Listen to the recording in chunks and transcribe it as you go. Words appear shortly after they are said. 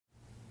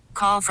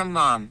call from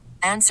mom.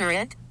 Answer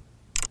it.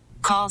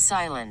 Call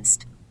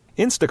silenced.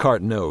 Instacart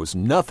knows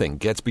nothing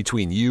gets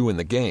between you and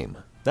the game.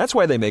 That's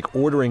why they make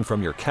ordering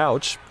from your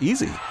couch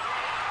easy.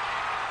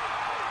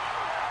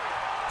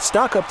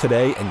 Stock up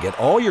today and get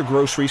all your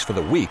groceries for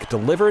the week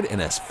delivered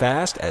in as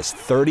fast as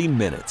 30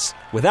 minutes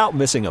without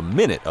missing a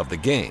minute of the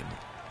game.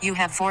 You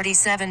have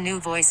 47 new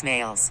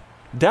voicemails.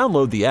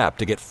 Download the app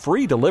to get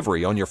free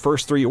delivery on your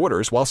first 3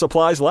 orders while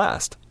supplies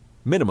last.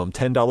 Minimum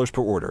 $10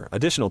 per order.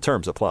 Additional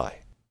terms apply.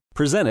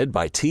 Presented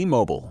by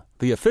T-Mobile,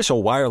 the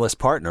official wireless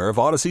partner of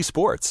Odyssey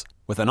Sports.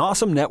 With an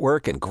awesome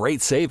network and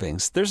great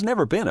savings, there's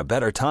never been a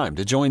better time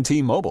to join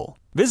T-Mobile.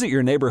 Visit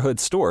your neighborhood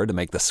store to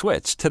make the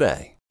switch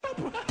today.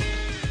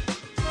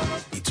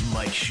 It's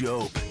Mike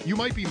Shope. You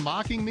might be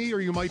mocking me or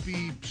you might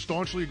be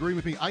staunchly agreeing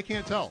with me. I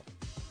can't tell.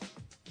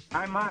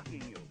 I'm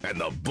mocking you. And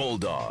the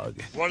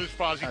Bulldog. What is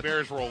Fozzie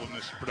Bear's role in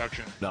this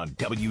production? On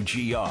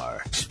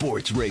WGR,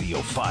 Sports Radio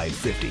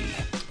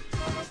 550.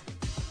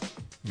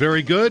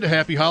 Very good.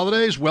 Happy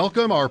holidays.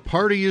 Welcome. Our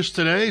party is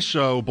today,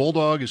 so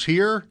Bulldog is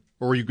here.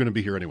 Or are you going to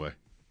be here anyway?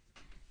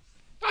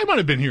 I might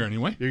have been here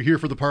anyway. You're here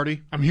for the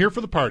party? I'm here for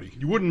the party.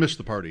 You wouldn't miss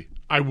the party.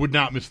 I would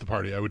not miss the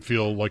party. I would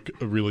feel like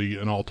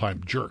an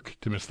all-time jerk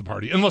to miss the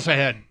party, unless I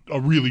had a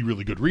really,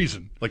 really good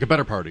reason. Like a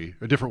better party,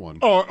 a different one.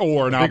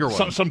 Or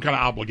some kind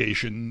of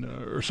obligation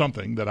or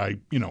something that I,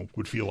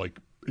 would feel like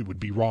it would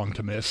be wrong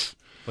to miss.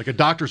 Like a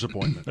doctor's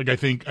appointment. Like I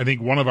think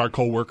one of our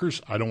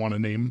coworkers, I don't want to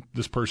name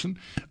this person,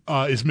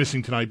 is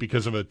missing tonight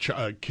because of a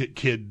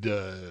kid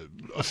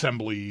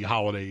assembly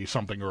holiday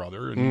something or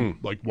other, and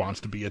wants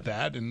to be at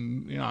that,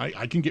 and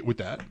I can get with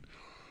that.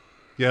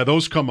 Yeah,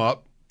 those come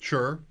up.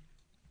 Sure.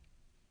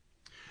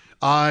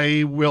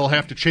 I will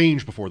have to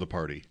change before the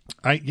party.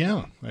 I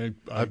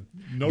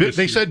noticed.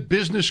 They said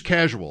business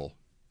casual.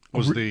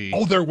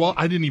 There was.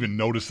 I didn't even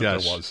notice that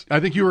there was. I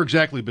think you were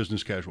exactly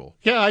business casual.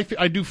 Yeah,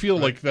 I do feel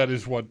like that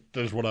is what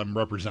I'm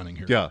representing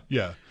here.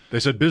 Yeah. They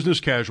said business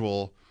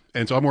casual,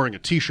 and so I'm wearing a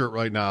T-shirt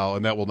right now,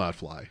 and that will not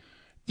fly.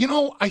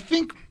 I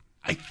think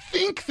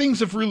things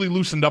have really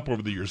loosened up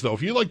over the years, though.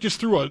 If you just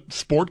threw a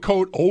sport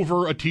coat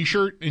over a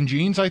T-shirt and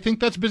jeans, I think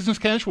that's business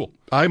casual.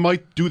 I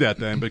might do that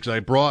then because I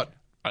brought.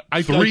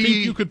 I think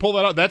you could pull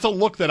that out. That's a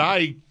look that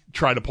I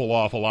try to pull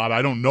off a lot.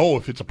 I don't know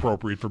if it's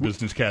appropriate for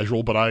business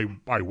casual, but I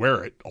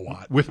wear it a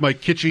lot. With my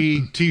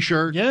kitschy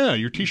T-shirt? Yeah,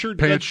 your T-shirt.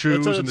 Pants,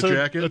 shoes, and the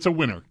jacket? That's a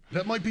winner.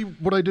 That might be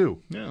what I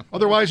do. Yeah.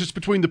 Otherwise, it's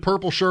between the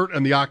purple shirt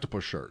and the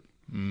octopus shirt.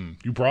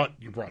 You brought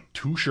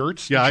 2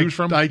 shirts to choose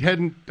from? I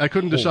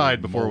couldn't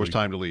decide before it was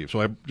time to leave,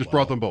 so I just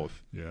brought them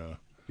both. Yeah.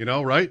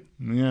 Right?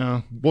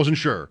 Yeah. Wasn't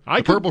sure.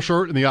 The purple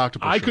shirt and the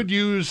octopus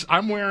shirt.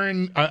 I'm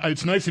wearing,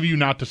 it's nice of you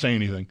not to say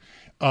anything.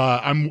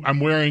 I'm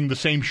wearing the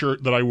same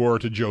shirt that I wore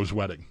to Joe's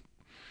wedding.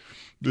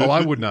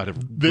 I would not have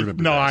remembered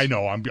No, that. I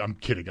know. I'm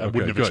kidding. I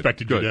wouldn't have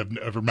expected you to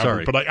have remembered.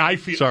 Sorry. But I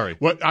feel. Sorry.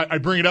 I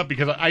bring it up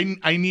because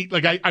I need,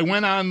 I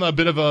went on a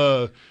bit of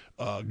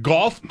a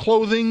golf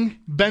clothing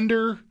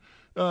bender,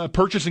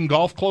 purchasing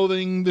golf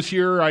clothing this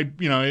year. I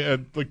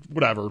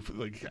whatever,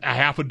 like a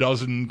half a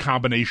dozen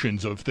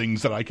combinations of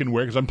things that I can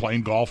wear because I'm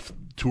playing golf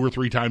 2 or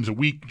 3 times a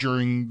week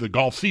during the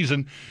golf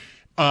season.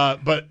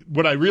 But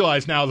what I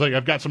realize now is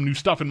I've got some new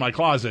stuff in my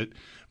closet,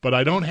 but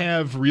I don't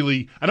have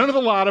a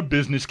lot of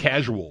business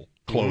casual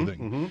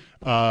clothing.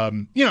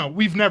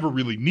 We've never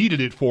really needed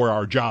it for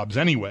our jobs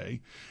anyway,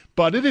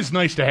 but it is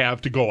nice to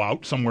have to go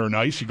out somewhere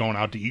nice. You're going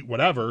out to eat,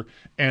 whatever.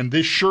 And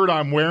this shirt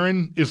I'm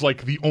wearing is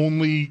like the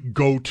only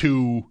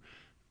go-to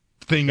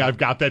thing I've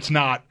got that's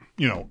not,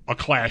 a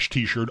Clash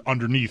T-shirt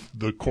underneath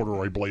the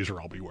corduroy blazer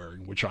I'll be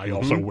wearing, which I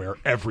also wear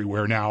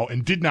everywhere now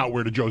and did not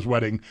wear to Joe's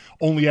wedding,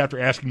 only after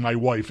asking my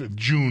wife if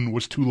June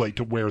was too late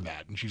to wear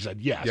that. And she said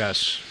yes.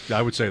 Yes,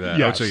 I would say that.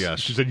 Yes. I would say yes.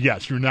 She said,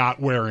 yes, you're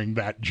not wearing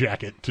that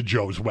jacket to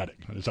Joe's wedding.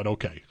 And I said,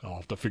 okay, I'll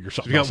have to figure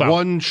something else out. You got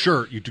one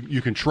shirt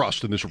you can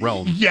trust in this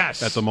realm.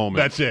 Yes. At the moment.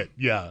 That's it,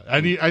 yeah.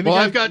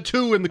 I've got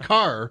 2 in the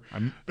car.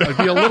 I'd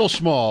be a little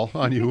small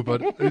on you,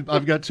 but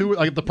I've got 2.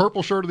 I got the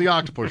purple shirt and the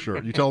octopus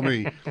shirt. You tell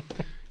me.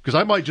 Because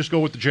I might just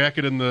go with the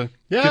jacket and the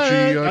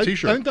kitschy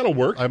T-shirt. I think that'll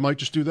work. I might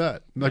just do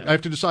that. I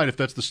have to decide if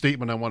that's the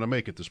statement I want to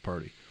make at this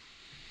party.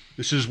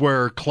 This is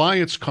where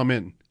clients come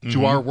in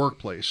to our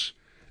workplace,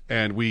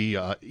 and we,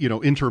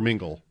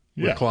 intermingle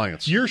with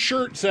clients. Your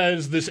shirt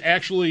says, "This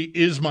actually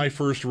is my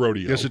first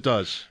rodeo." Yes, it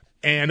does.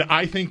 And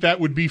I think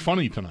that would be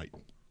funny tonight.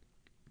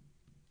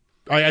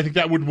 I think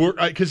that would work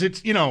because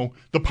it's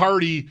the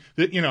party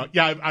that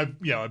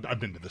I've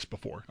been to this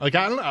before. Like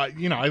I don't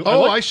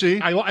know I see.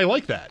 I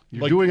like that.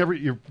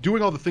 You're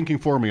doing all the thinking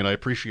for me, and I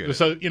appreciate it.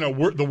 So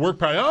the work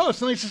party. Oh,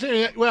 it's nice to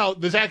say. Well,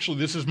 this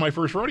is my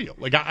first rodeo.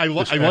 Like I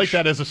like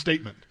that as a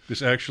statement.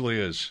 This actually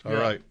is all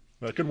right.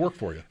 That could work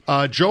for you.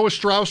 Joe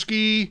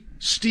Ostrowski,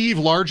 Steve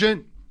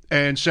Largent,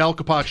 and Sal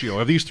Capaccio.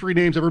 Have these 3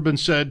 names ever been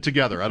said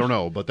together? I don't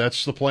know, but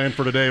that's the plan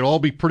for today. It'll all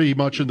be pretty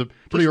much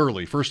pretty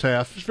early, first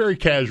half. Just very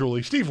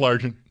casually. Steve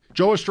Largent.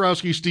 Joe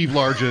Ostrowski, Steve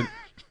Largent,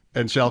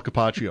 and Sal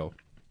Capaccio.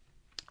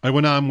 I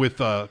went on with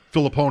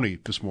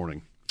Filipponi this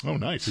morning. Oh,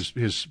 nice.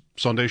 His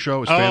Sunday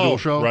show, his FanDuel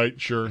show. Right,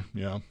 sure,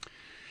 yeah.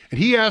 And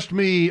he asked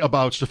me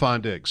about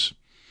Stefon Diggs.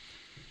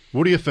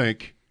 What do you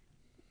think?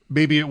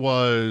 Maybe it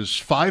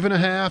was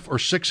 5.5 or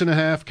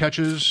 6.5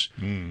 catches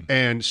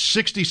and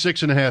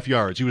 66.5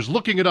 yards. He was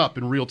looking it up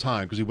in real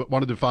time because he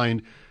wanted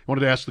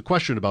to ask the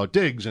question about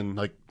Diggs, and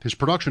like his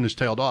production has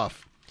tailed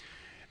off.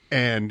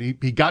 And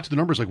he got to the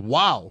numbers like,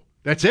 wow,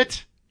 that's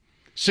it?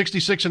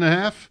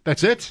 66.5?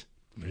 That's it?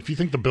 If you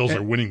think the Bills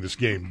are winning this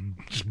game,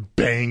 just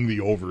bang the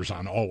overs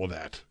on all of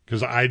that,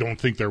 because I don't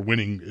think they're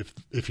winning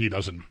if he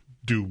doesn't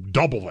do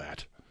double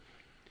that.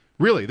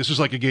 Really? This is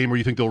like a game where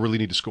you think they'll really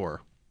need to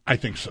score? I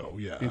think so,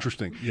 yeah.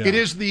 Interesting. Yeah. It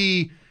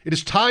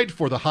is tied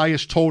for the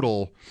highest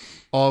total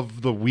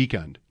of the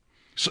weekend.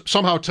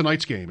 Somehow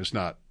tonight's game is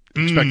not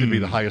expected to be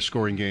the highest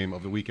scoring game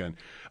of the weekend.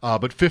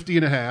 But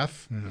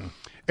 50.5,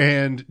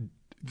 and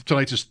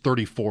tonight's is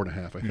 34.5,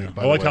 I think. Yeah.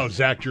 I like how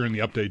Zach during the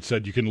update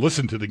said you can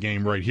listen to the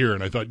game right here,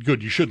 and I thought,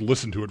 good, you should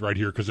listen to it right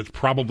here because it's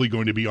probably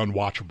going to be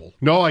unwatchable.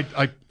 No,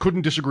 I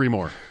couldn't disagree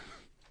more.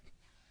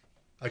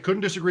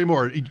 Can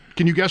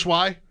you guess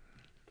why?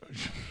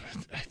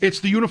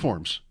 It's the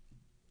uniforms.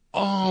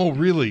 Oh,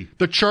 really?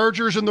 The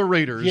Chargers and the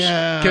Raiders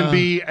can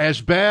be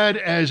as bad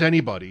as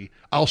anybody.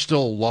 I'll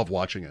still love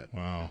watching it.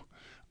 Wow.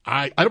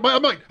 I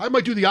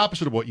might do the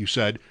opposite of what you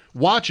said.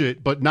 Watch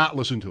it, but not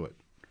listen to it.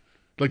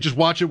 Like just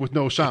watch it with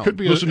no sound.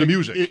 Listen to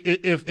music.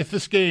 If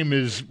this game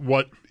is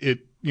what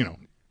it,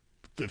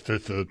 if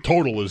the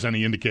total is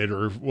any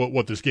indicator of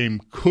what this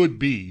game could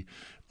be,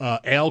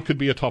 Al could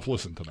be a tough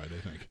listen tonight, I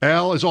think.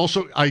 Al is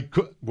also,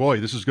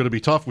 this is going to be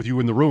tough with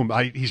you in the room.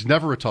 He's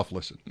never a tough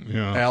listen.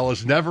 Yeah. Al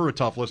is never a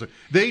tough listen.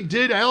 They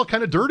did Al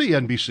kind of dirty,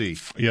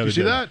 NBC. Yeah, you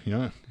see that?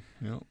 Yeah.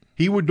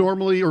 He would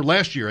normally, or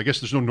last year, I guess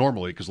there's no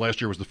normally because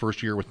last year was the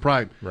first year with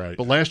Prime. Right.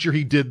 But last year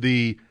he did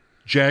the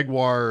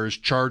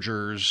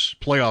Jaguars-Chargers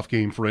playoff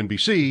game for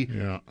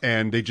NBC,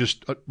 and they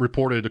just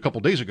reported a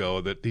couple days ago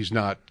that he's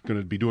not going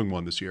to be doing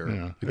one this year.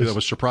 Yeah. That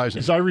was surprising.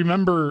 As I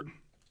remember,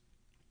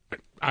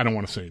 I don't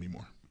want to say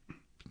anymore.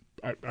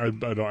 I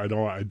don't.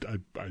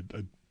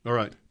 All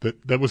right.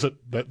 That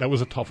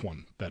was a tough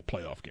one. That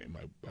playoff game.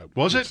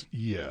 Was it?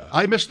 Yeah.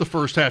 I missed the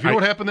first half. You know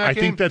what happened that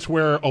game? I think that's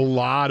where a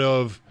lot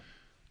of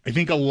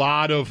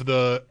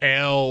the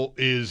Al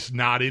is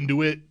not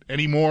into it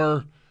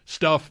anymore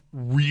stuff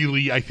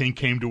really, I think,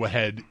 came to a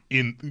head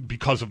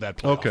because of that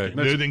playoff game.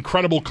 The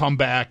incredible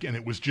comeback, and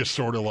it was just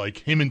sort of like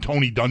him and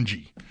Tony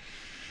Dungy,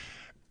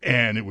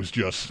 and it was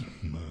just.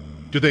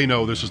 Do they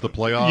know this is the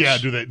playoffs? Yeah.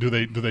 Do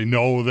they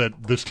know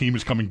that this team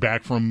is coming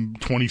back from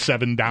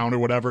 27 down or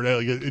whatever?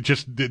 It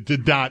just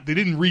did not. They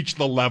didn't reach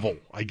the level,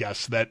 I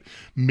guess, that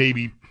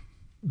maybe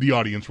the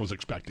audience was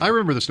expecting. I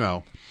remember this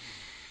now.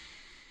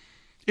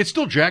 It's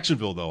still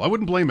Jacksonville, though. I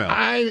wouldn't blame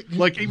Al.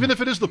 Even if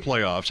it is the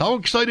playoffs, how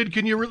excited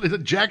can you really? Is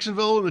it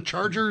Jacksonville and the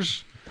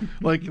Chargers?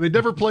 Like they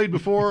never played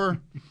before.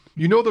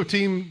 You know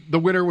the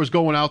winner was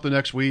going out the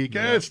next week.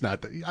 Yeah. It's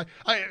not.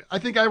 I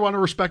think I want to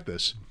respect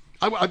this.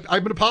 I'm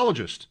an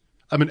apologist.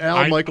 I'm an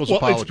Al Michaels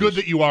apologist. It's good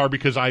that you are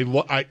because I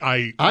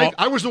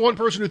was the one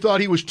person who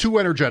thought he was too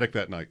energetic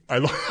that night.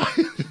 I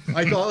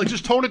thought, like,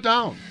 just tone it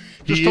down.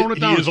 Tone it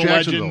down. He is a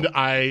legend.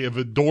 I have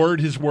adored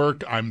his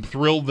work. I'm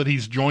thrilled that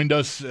he's joined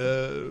us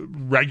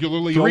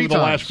regularly over the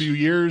last few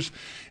years.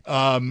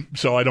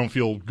 So I don't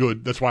feel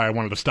good. That's why I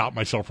wanted to stop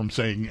myself from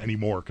saying any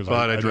more because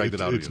I dragged it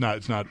out.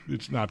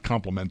 It's not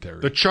complimentary.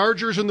 The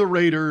Chargers and the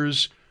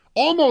Raiders.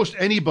 Almost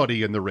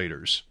anybody in the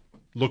Raiders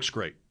looks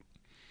great.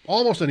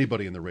 Almost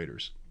anybody in the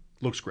Raiders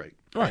looks great.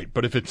 Right,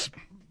 but if it's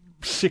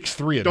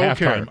 6-3 at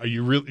halftime, are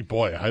you really?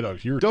 Boy,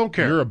 don't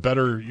care. You're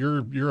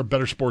a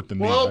better sport than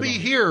me. Well, I'll be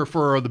here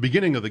for the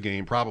beginning of the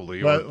game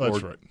probably, or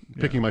right.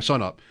 Picking my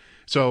son up.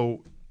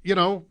 So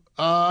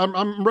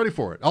I'm ready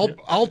for it.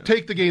 I'll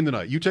take the game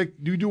tonight. You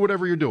do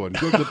whatever you're doing.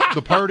 Go to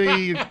the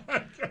party,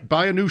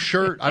 buy a new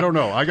shirt. I don't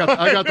know. I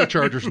got the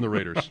Chargers and the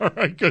Raiders. All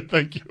right, good.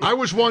 Thank you. I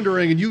was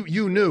wondering, and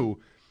you knew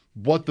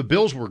what the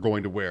Bills were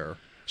going to wear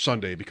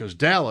Sunday because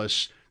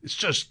Dallas. It's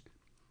just.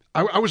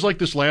 I was like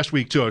this last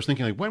week, too. I was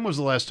thinking, like, when was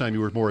the last time you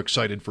were more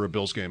excited for a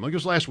Bills game? Like, it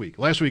was last week.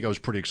 Last week, I was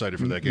pretty excited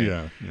for that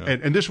game. Yeah.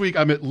 And this week,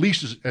 I'm at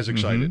least as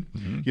excited.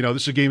 Mm-hmm.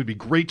 This is a game that would be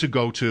great to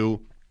go to.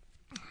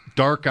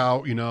 Dark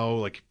out,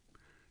 like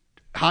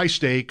high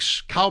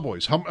stakes.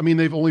 Cowboys.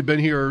 They've only been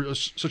here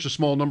such a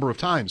small number of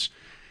times.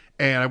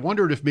 And I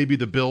wondered if maybe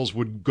the Bills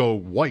would go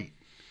white.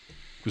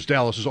 Because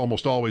Dallas is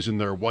almost always in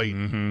their white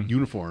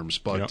uniforms,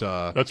 but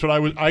that's what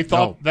I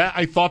thought.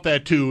 I thought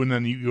that too, and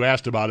then you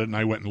asked about it, and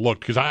I went and looked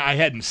because I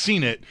hadn't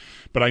seen it,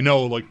 but I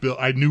know Bill,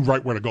 I knew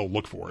right where to go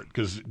look for it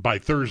because by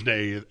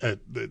Thursday,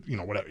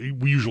 whatever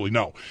we usually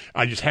know.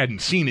 I just hadn't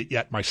seen it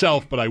yet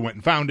myself, but I went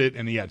and found it,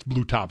 and it's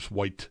blue tops,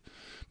 white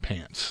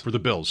pants for the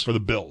Bills.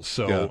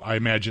 So I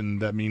imagine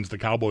that means the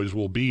Cowboys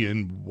will be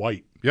in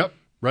white. Yep,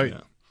 right.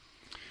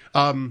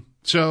 Yeah.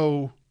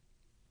 So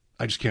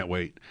I just can't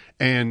wait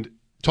and.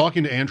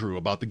 Talking to Andrew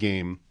about the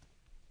game,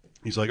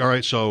 he's like, all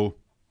right, so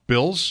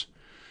Bills?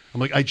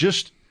 I'm like,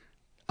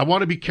 I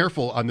want to be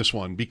careful on this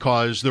one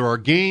because there are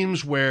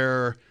games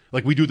where,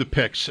 like we do the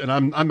picks, and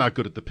I'm not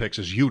good at the picks,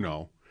 as you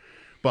know,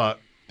 but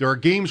there are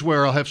games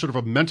where I'll have sort of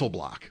a mental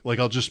block. Like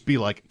I'll just be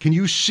like, can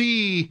you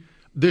see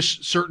this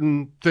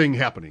certain thing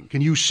happening?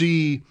 Can you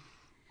see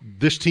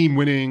this team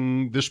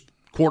winning, this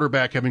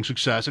quarterback having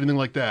success, anything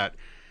like that?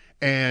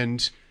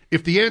 And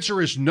if the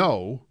answer is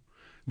no,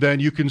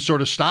 then you can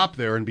sort of stop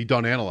there and be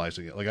done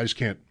analyzing it. Like I just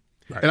can't.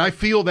 Right. And I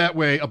feel that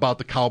way about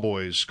the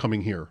Cowboys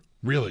coming here.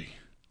 Really?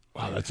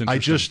 Wow, that's interesting. I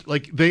just,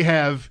 like, they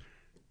have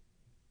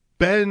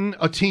been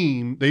a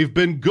team, they've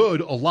been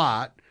good a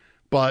lot,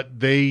 but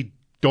they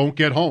don't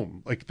get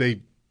home. Like,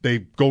 they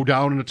go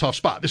down in a tough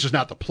spot. This is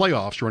not the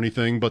playoffs or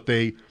anything, but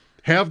they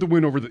have the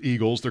win over the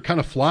Eagles. They're kind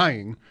of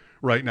flying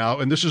right now,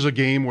 and this is a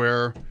game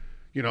where,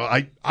 you know,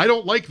 I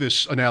don't like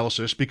this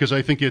analysis because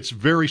I think it's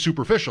very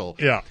superficial.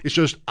 Yeah. It's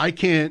just I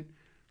can't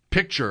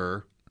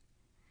picture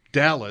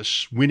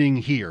Dallas winning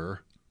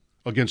here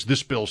against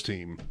this Bills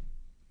team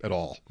at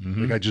all.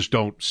 Mm-hmm. Like I just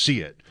don't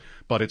see it.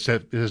 But it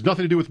has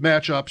nothing to do with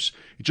matchups.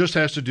 It just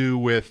has to do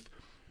with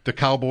the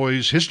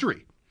Cowboys'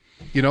 history.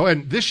 You know,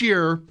 and this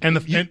year, and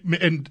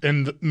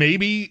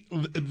maybe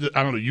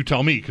I don't know. You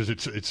tell me because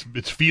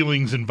it's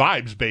feelings and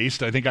vibes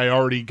based. I think I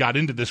already got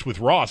into this with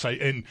Ross.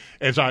 I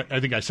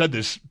think I said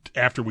this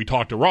after we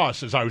talked to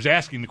Ross as I was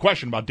asking the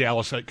question about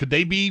Dallas. Could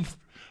they be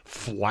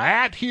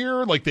flat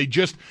here? Like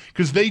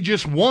because they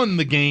just won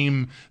the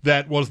game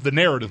that was the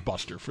narrative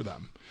buster for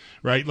them,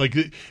 right? Like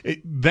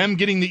them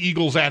getting the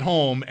Eagles at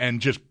home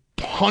and just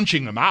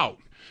punching them out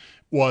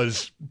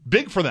was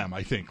big for them,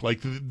 I think.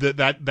 Like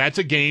that's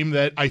a game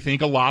that I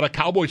think a lot of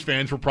Cowboys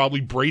fans were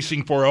probably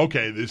bracing for.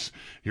 Okay,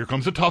 here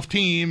comes a tough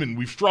team, and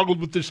we've struggled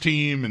with this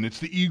team, and it's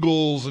the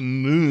Eagles,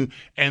 and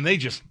they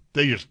just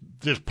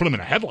put them in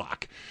a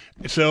headlock.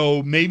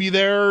 So maybe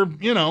they're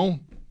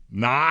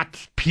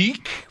not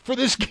peak for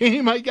this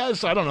game, I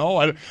guess. I don't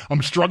know.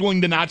 I'm struggling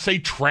to not say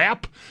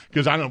trap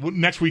because I don't know.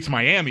 Next week's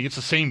Miami. It's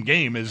the same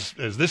game as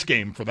this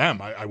game for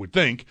them, I would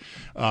think.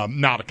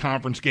 Not a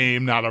conference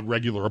game, not a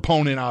regular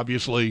opponent,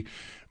 obviously.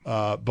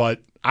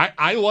 But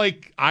I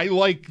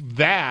like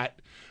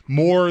that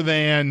more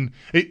than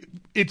it.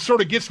 It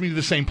sort of gets me to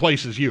the same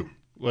place as you.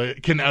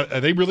 Are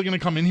they really going to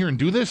come in here and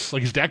do this?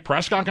 Like, is Dak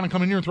Prescott going to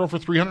come in here and throw for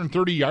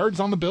 330 yards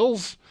on the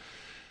Bills?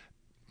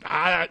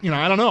 I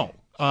don't know.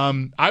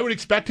 I would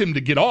expect him to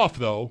get off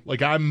though.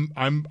 Like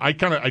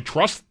I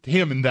trust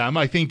him and them.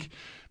 I think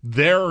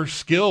their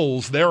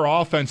skills, their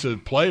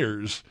offensive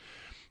players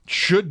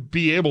should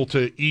be able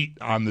to eat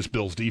on this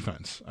Bills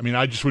defense. I mean,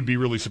 I just would be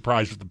really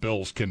surprised if the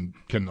Bills can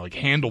like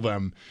handle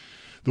them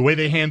the way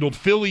they handled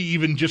Philly,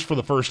 even just for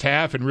the first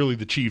half, and really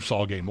the Chiefs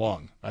all game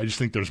long. I just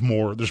think there's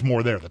more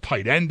there. The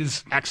tight end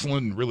is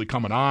excellent and really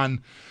coming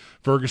on.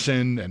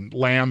 Ferguson and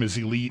Lamb is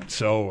elite,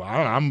 so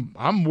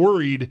I'm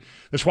worried.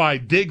 That's why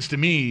Diggs, to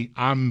me,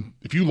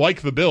 if you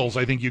like the Bills,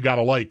 I think you got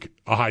to like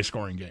a high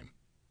scoring game.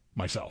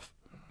 Myself,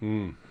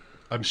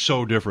 I'm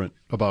so different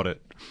about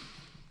it.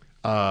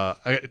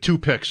 I got 2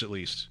 picks at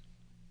least.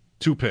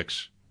 2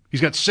 picks. He's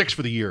got 6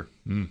 for the year.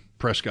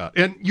 Prescott,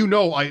 and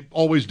I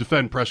always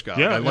defend Prescott.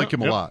 I like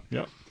him a lot.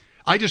 Yeah.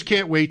 I just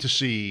can't wait to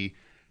see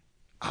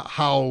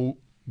how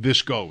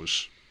this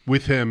goes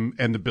with him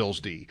and the Bills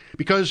D,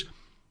 because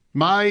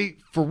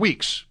for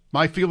weeks,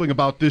 my feeling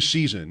about this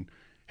season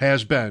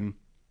has been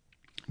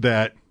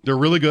that they're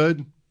really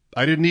good.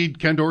 I didn't need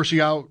Ken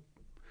Dorsey out.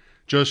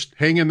 Just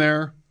hang in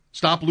there.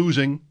 Stop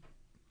losing.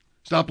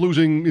 Stop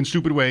losing in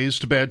stupid ways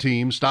to bad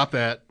teams. Stop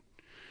that.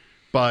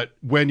 But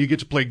when you get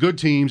to play good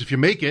teams, if you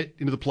make it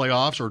into the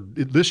playoffs or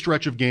this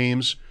stretch of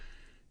games,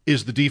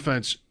 is the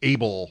defense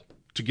able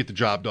to get the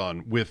job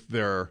done with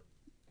their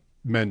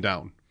men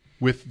down,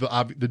 with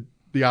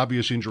the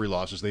obvious injury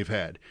losses they've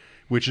had,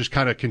 which is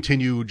kind of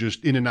continue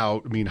just in and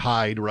out. I mean,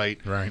 Hyde,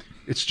 right? Right.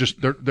 It's just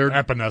they're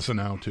Epinesa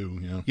now too.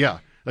 Yeah. Yeah.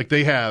 Like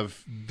they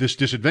have this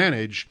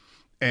disadvantage,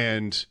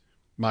 and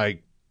my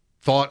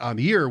thought on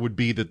the year would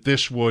be that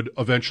this would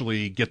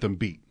eventually get them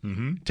beat,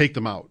 take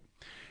them out.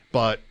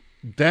 But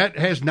that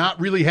has not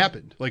really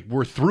happened. Like,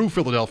 we're through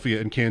Philadelphia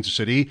and Kansas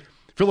City.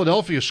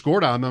 Philadelphia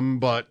scored on them,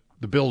 but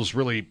the Bills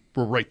really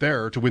were right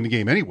there to win the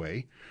game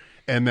anyway.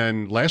 And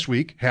then last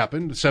week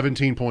happened,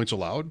 17 points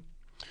allowed.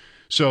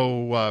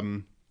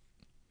 So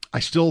I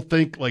still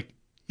think, like,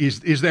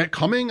 is that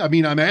coming? I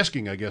mean, I'm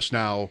asking, I guess,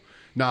 now,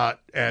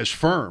 not as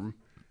firm.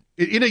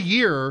 In a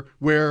year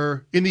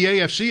where, in the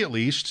AFC at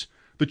least,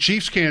 the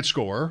Chiefs can't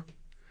score,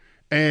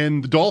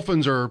 and the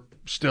Dolphins are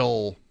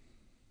still...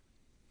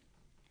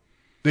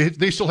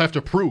 They still have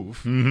to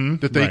prove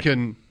that they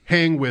can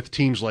hang with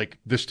teams like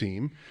this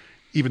team,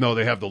 even though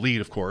they have the lead,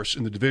 of course,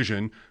 in the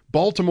division.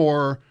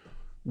 Baltimore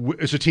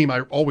is a team I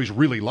always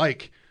really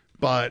like,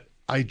 but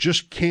I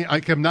just can't.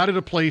 I'm not at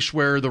a place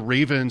where the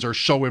Ravens are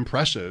so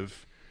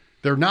impressive.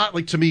 They're not,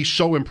 like, to me,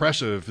 so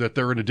impressive that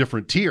they're in a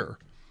different tier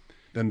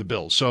than the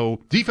Bills.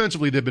 So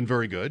defensively, they've been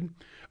very good.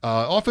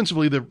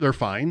 Offensively, they're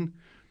fine.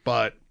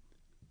 But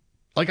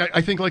like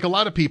I think, like a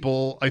lot of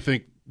people, I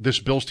think this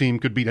Bills team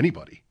could beat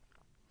anybody.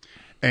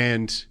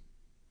 And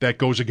that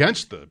goes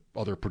against the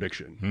other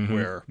prediction,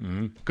 where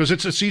because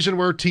it's a season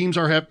where teams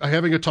are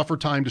having a tougher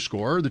time to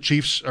score. The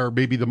Chiefs are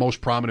maybe the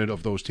most prominent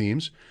of those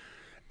teams,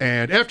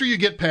 And after you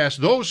get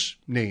past those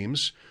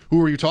names,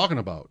 who are you talking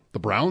about? The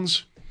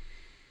Browns,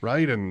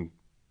 right? And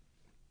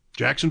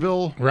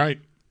Jacksonville, right?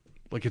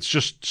 Like it's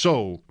just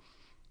so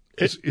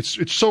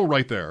it's so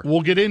right there.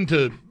 We'll get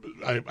into,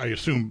 I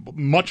assume,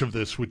 much of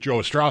this with Joe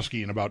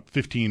Ostrowski in about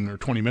 15 or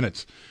 20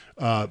 minutes.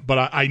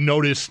 But I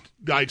noticed,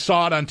 I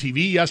saw it on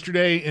TV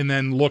yesterday and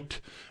then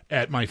looked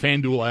at my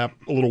FanDuel app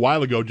a little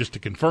while ago just to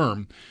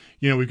confirm.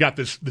 We've got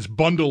this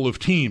bundle of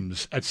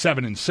teams at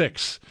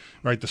 7-6,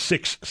 right? The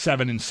 6,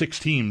 7, and 6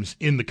 teams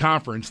in the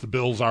conference. The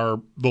Bills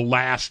are the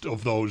last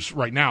of those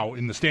right now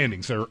in the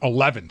standings. They're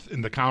 11th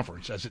in the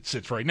conference as it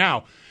sits right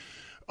now.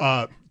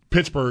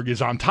 Pittsburgh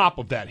is on top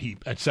of that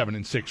heap at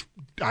 7-6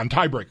 on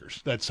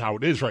tiebreakers. That's how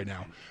it is right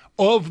now.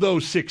 Of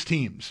those 6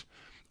 teams,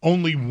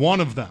 only one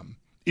of them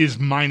is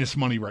minus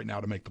money right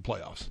now to make the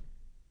playoffs.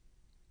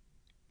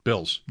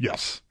 Bills.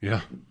 Yes.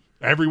 Yeah.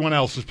 Everyone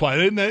else is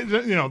playing.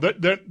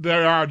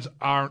 Their odds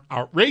aren't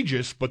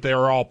outrageous, but they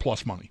are all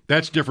plus money.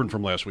 That's different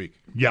from last week.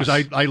 Yes.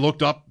 Because I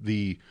looked up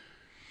the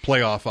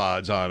playoff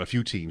odds on a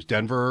few teams.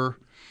 Denver,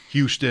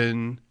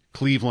 Houston,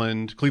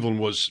 Cleveland. Cleveland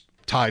was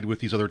tied with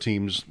these other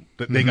teams.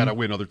 They got to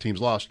win. Other teams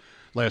lost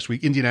last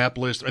week.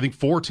 Indianapolis, I think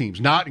 4 teams,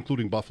 not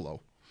including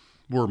Buffalo,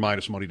 were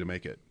minus money to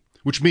make it,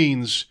 which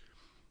means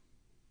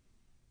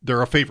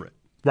they're a favorite.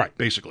 Right.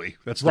 Basically.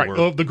 That's the right. word.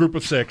 Of the group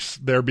of 6,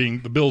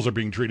 the Bills are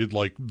being treated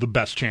like the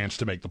best chance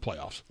to make the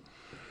playoffs.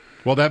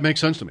 Well, that makes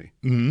sense to me.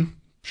 Mm-hmm.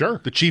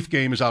 Sure. The Chief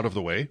game is out of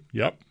the way.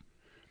 Yep.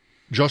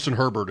 Justin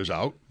Herbert is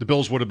out. The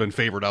Bills would have been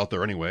favored out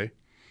there anyway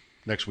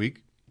next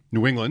week.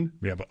 New England.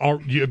 Yeah, but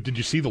did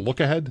you see the look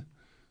ahead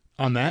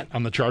on that,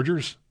 on the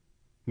Chargers?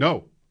 No.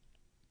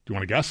 Do you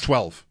want to guess?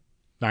 12.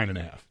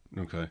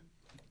 9.5. Okay.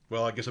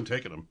 Well, I guess I'm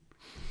taking them.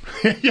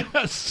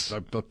 Yes. I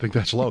think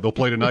that's low. They'll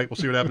play tonight. We'll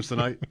see what happens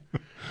tonight.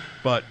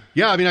 But,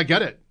 yeah, I mean, I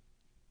get it.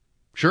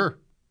 Sure.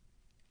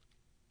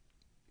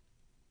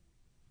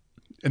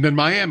 And then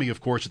Miami,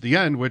 of course, at the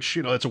end, which,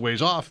 that's a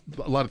ways off.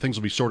 A lot of things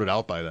will be sorted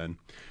out by then.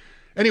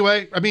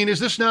 Anyway, I mean, is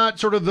this not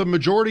sort of the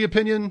majority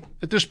opinion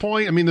at this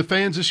point? I mean, the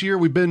fans this year,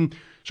 we've been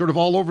sort of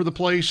all over the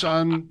place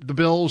on the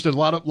Bills. There's a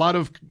lot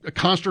of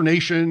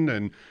consternation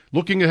and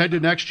looking ahead to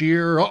next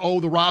year.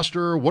 The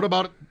roster. What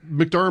about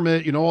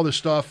McDermott? All this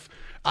stuff.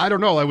 I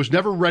don't know. I was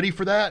never ready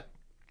for that.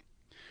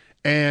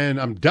 And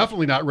I'm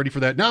definitely not ready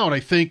for that now. And I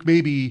think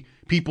maybe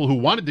people who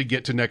wanted to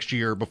get to next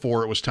year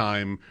before it was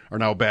time are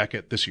now back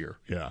at this year.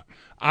 Yeah.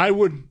 I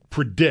would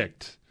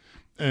predict,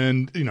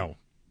 and,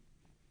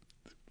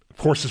 of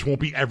course, this won't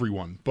be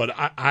everyone, but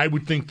I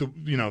would think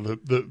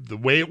the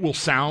way it will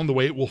sound, the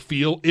way it will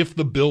feel, if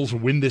the Bills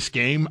win this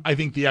game, I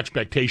think the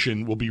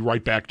expectation will be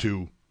right back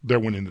to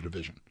their winning the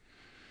division.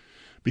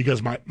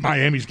 Because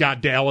Miami's got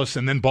Dallas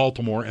and then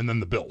Baltimore and then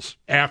the Bills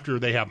after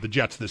they have the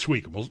Jets this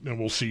week. And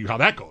we'll see how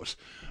that goes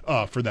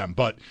for them.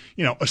 But,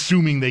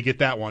 assuming they get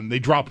that one, they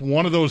drop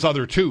one of those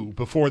other 2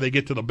 before they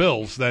get to the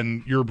Bills,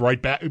 then you're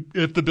right back.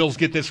 If the Bills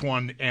get this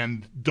one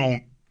and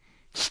don't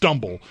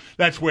stumble,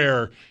 that's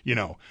where,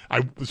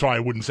 so I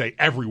wouldn't say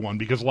everyone,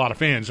 because a lot of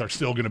fans are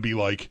still going to be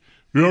like,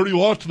 you already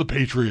lost to the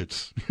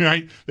Patriots,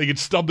 right? They could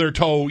stub their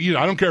toe.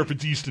 I don't care if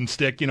it's Easton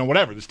Stick,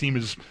 whatever. This team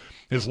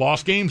has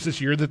lost games this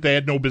year that they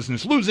had no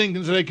business losing,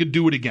 and so they could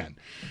do it again.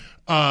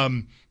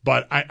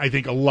 But I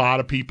think a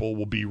lot of people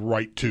will be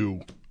right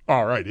to,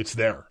 all right, it's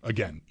there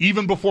again.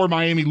 Even before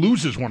Miami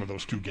loses one of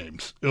those 2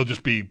 games, it'll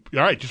just be, all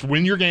right, just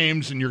win your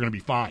games and you're going to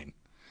be fine.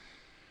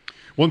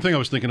 One thing I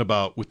was thinking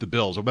about with the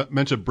Bills, I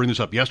meant to bring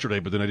this up yesterday,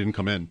 but then I didn't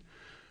come in.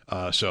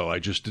 So I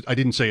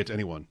didn't say it to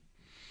anyone.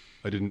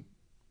 I didn't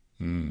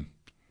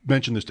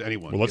mention this to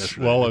anyone. Well,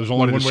 there's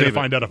only one way to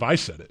find out if I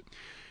said it.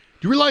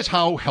 Do you realize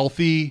how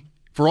healthy,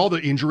 for all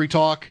the injury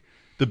talk,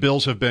 the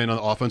Bills have been on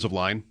the offensive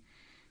line?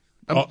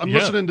 I'm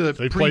listening to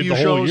they preview played the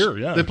shows. whole year,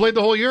 yeah. They played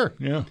the whole year.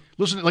 Yeah.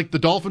 Listen, like the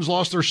Dolphins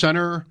lost their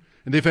center,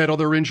 and they've had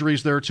other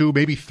injuries there too.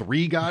 Maybe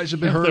 3 guys have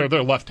been hurt.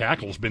 Their left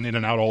tackle's been in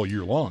and out all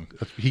year long.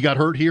 He got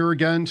hurt here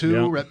again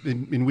too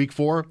in week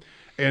 4.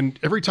 And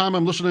every time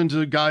I'm listening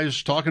to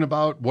guys talking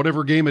about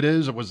whatever game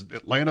it was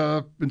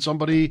Atlanta and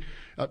somebody,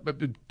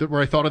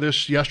 where I thought of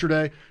this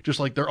yesterday, just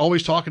like they're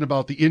always talking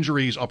about the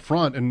injuries up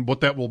front and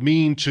what that will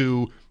mean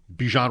to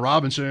Bijan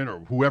Robinson or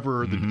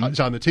whoever is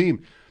on the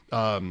team.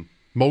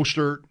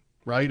 Mostert,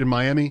 right, in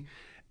Miami.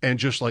 And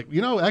just like,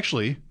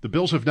 actually, the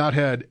Bills have not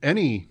had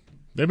any.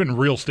 They've been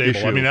real stable.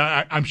 Issue. I mean,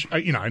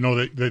 I know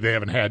that they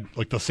haven't had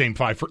like the same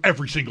 5 for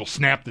every single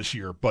snap this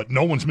year, but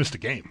no one's missed a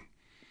game.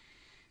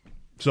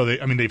 So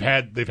they've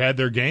had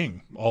their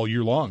gang all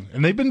year long,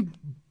 and they've been.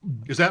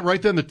 Is that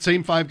right then? The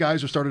same 5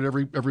 guys who started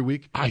every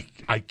week. I'm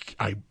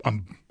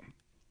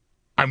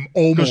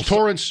almost. Because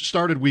Torrance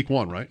started week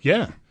 1, right?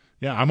 Yeah.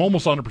 I'm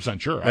almost 100%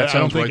 sure. I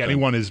don't think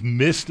anyone has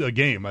missed a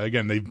game.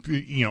 Again, they've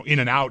in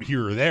and out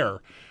here or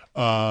there.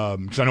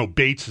 Because I know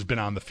Bates has been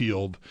on the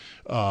field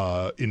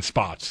in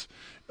spots,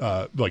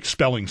 like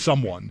spelling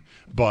someone.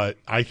 But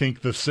I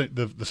think the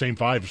same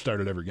 5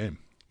 started every game.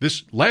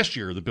 This last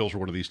year, the Bills were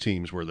one of these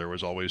teams where there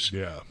was always,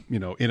 in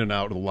and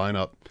out of the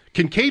lineup.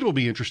 Kincaid will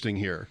be interesting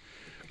here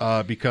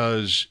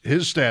because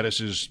his status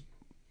is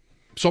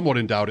somewhat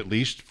in doubt, at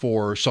least,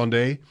 for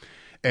Sunday.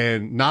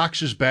 And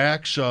Knox is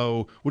back,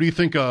 so what do you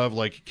think of,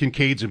 like,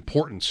 Kincaid's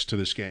importance to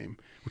this game?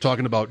 We're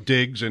talking about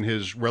Diggs and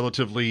his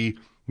relatively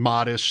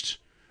modest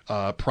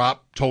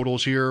prop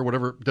totals here.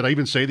 Whatever. Did I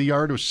even say the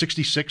yard? It was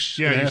 66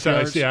 and a half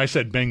yards? I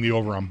said bang the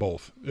over on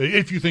both.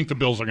 If you think the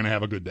Bills are going to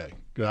have a good day.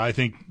 I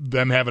think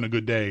them having a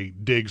good day,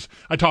 Diggs,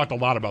 I talked a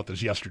lot about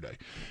this yesterday.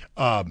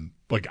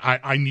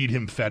 I need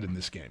him fed in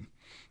this game.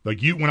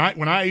 Like when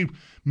I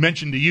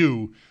mentioned to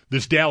you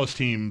this Dallas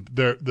team,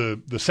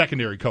 the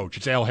secondary coach,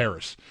 it's Al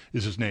Harris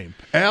is his name.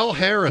 Al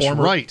Harris,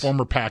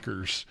 former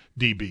Packers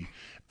DB.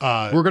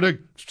 We're going to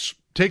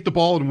take the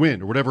ball and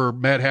win, or whatever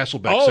Matt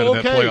Hasselbeck said in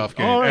that playoff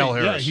game. Right. Al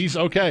Harris. Yeah, he's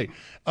okay.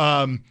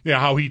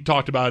 How he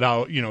talked about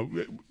how,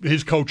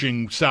 his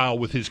coaching style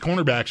with his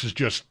cornerbacks is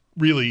just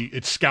really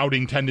it's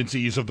scouting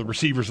tendencies of the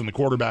receivers and the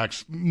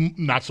quarterbacks,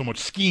 not so much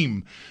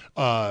scheme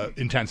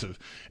intensive.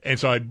 And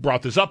so I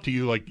brought this up to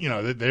you,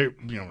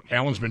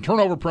 Allen's been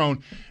turnover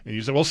prone, and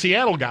you said, well,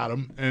 Seattle got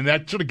him, and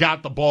that sort of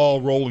got the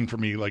ball rolling for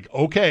me. Like,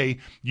 okay,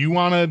 you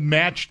want to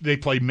match? They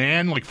play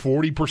man like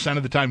 40%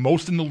 of the time,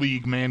 most in the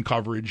league, man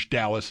coverage.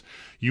 Dallas,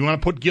 you want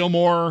to put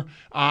Gilmore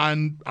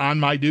on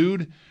my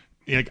dude?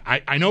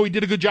 I know he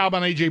did a good job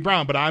on A.J.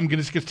 Brown, but I'm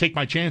going to take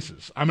my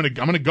chances. I'm going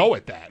to go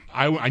at that.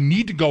 I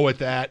need to go at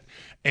that,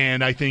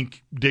 and I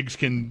think Diggs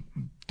can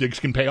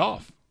pay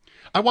off.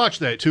 I watched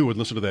that too and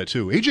listened to that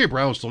too. A.J.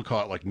 Brown still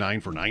caught like 9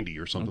 for 90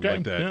 or something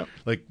like that. Yeah.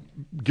 Like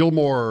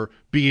Gilmore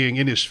being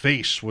in his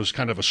face was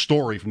kind of a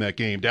story from that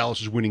game. Dallas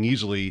is winning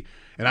easily,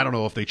 and I don't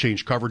know if they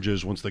changed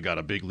coverages once they got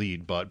a big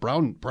lead, but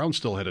Brown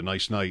still had a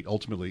nice night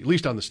ultimately, at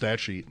least on the stat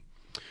sheet.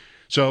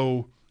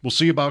 So we'll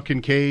see about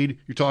Kincaid.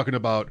 You're talking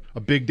about a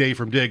big day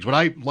from Diggs. What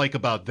I like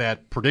about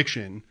that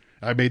prediction,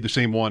 I made the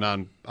same one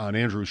on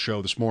Andrew's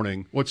show this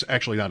morning. Well, it's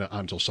actually not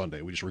on until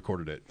Sunday. We just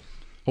recorded it.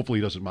 Hopefully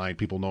he doesn't mind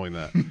people knowing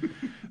that.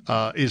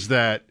 Is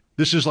that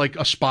this is like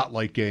a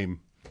spotlight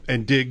game,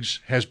 and Diggs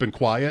has been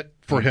quiet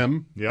for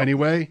him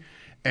anyway,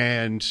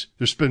 and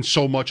there's been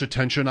so much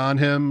attention on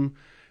him,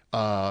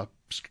 kind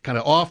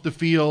of off the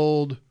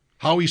field,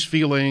 how he's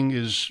feeling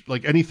is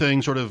like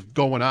anything sort of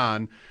going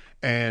on,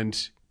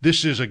 and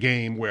this is a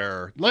game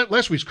where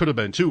last week's could have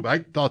been too, but I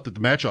thought that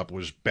the matchup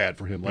was bad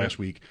for him last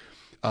week.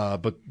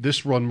 But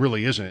this one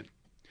really isn't.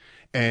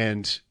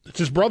 And it's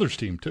his brother's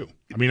team too.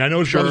 I mean, I know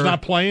his brother's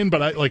not playing,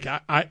 but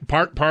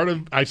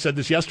I said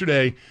this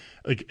yesterday.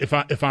 Like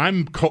if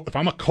I'm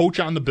a coach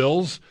on the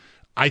Bills,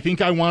 I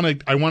think I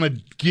want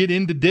to get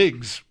into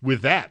Diggs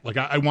with that. Like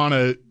I want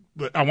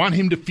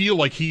him to feel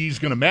like he's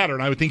going to matter,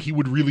 and I would think he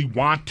would really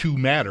want to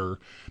matter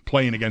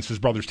playing against his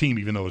brother's team,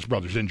 even though his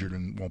brother's injured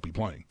and won't be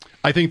playing.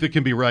 I think that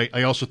can be right.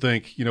 I also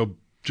think,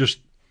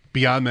 just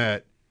beyond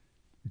that,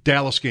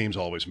 Dallas games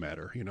always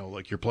matter.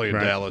 Like you're playing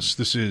Dallas.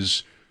 This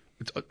is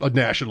a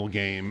national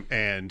game.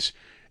 And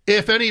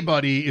if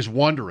anybody is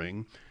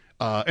wondering,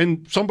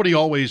 and somebody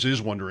always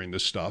is wondering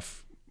this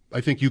stuff,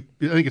 I think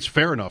it's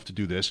fair enough to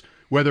do this,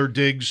 whether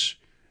Diggs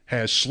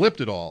has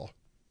slipped at all.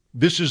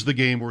 This is the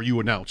game where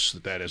you announce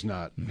that has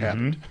not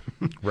happened.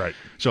 Right.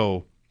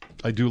 So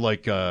I do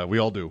like, we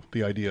all do,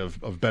 the idea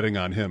of betting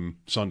on him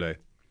Sunday.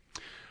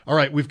 All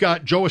right, we've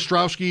got Joe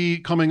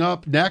Ostrowski coming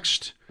up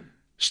next.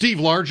 Steve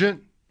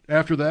Largent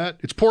after that.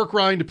 It's Pork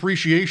Rind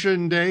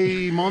Appreciation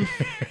Day month.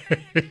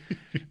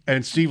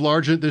 And Steve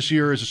Largent this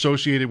year is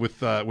associated with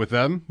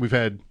them. We've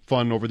had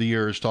fun over the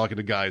years talking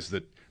to guys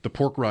that the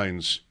pork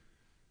rinds,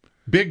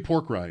 big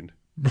pork rind,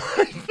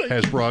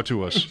 has brought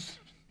to us.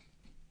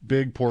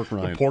 Big pork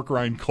rind. The Pork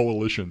Rind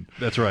Coalition.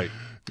 That's right.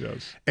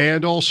 Yes.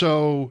 And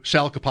also,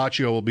 Sal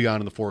Capaccio will be on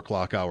in the 4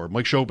 o'clock hour.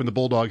 Mike Shope and the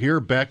Bulldog here,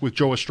 back with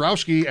Joe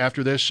Ostrowski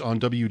after this on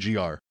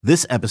WGR.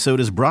 This episode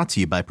is brought to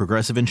you by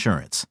Progressive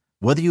Insurance.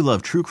 Whether you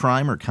love true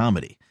crime or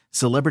comedy,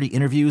 celebrity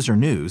interviews or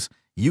news,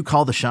 you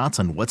call the shots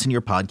on what's in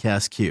your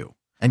podcast queue.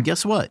 And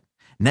guess what?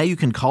 Now you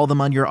can call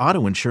them on your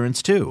auto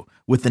insurance too,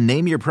 with the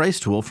Name Your Price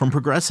tool from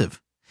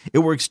Progressive. It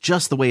works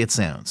just the way it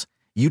sounds.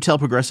 You tell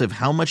Progressive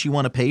how much you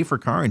want to pay for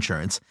car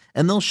insurance,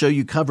 and they'll show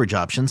you coverage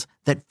options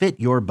that fit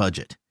your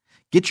budget.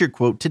 Get your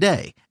quote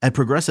today at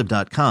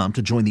Progressive.com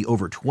to join the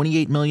over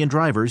 28 million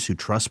drivers who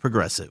trust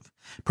Progressive.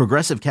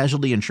 Progressive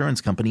Casualty Insurance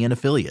Company and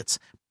Affiliates.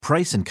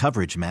 Price and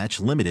coverage match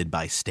limited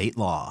by state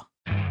law.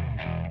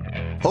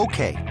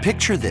 Okay,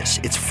 picture this.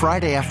 It's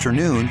Friday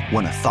afternoon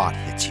when a thought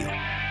hits you.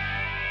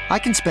 I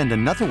can spend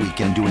another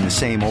weekend doing the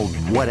same old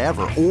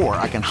whatever, or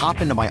I can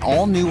hop into my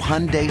all-new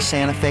Hyundai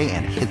Santa Fe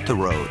and hit the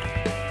road.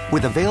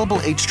 With available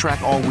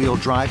H-Track all-wheel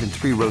drive and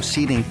 3-row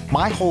seating,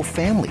 my whole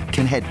family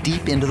can head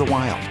deep into the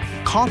wild.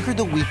 Conquer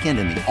the weekend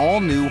in the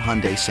all-new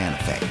Hyundai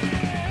Santa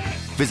Fe.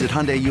 Visit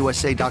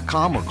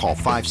HyundaiUSA.com or call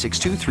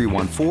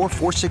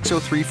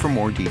 562-314-4603 for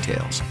more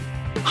details.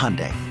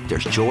 Hyundai,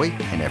 there's joy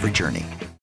in every journey.